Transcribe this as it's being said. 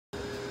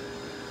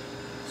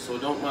so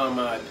don't mind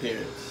my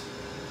appearance.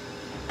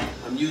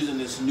 I'm using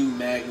this new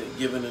magnet,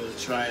 giving it a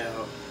try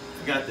out.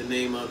 Forgot the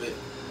name of it.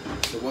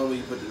 The one where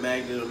you put the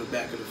magnet on the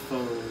back of the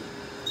phone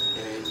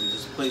and you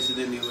just place it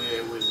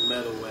anywhere where it's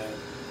metal at,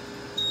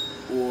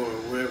 or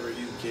wherever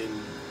you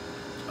can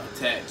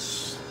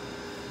attach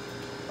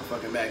a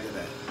fucking magnet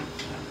at.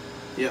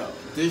 Yo,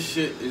 this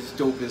shit is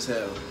dope as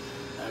hell.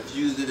 I've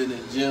used it in the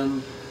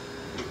gym.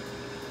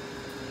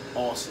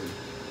 Awesome.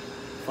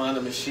 Find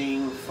a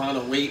machine, find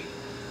a weight,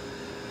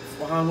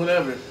 find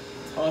whatever.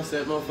 Toss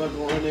that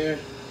motherfucker on there.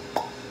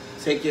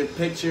 Take your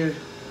picture.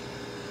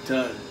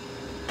 Done.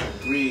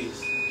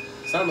 Breeze.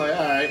 So I'm like,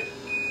 alright.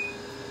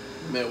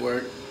 I'm at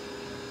work.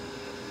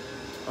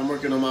 I'm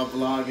working on my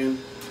vlogging.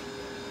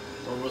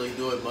 Don't really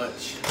do it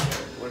much.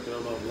 Working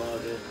on my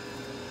vlogging.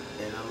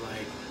 And I'm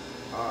like,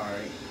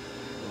 alright,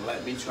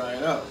 let me try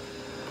it out.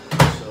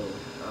 So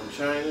I'm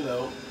trying it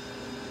out.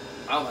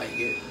 I like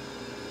it.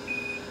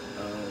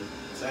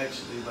 It's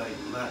actually like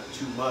not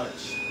too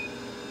much,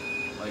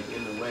 like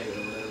in the way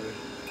or whatever.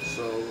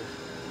 So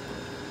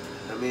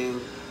I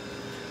mean,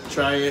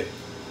 try it,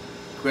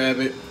 grab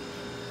it,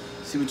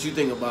 see what you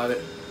think about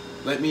it.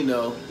 Let me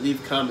know.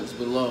 Leave comments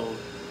below,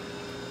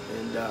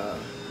 and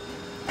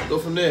go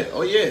from there.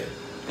 Oh yeah,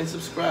 and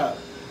subscribe.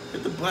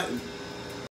 Hit the button.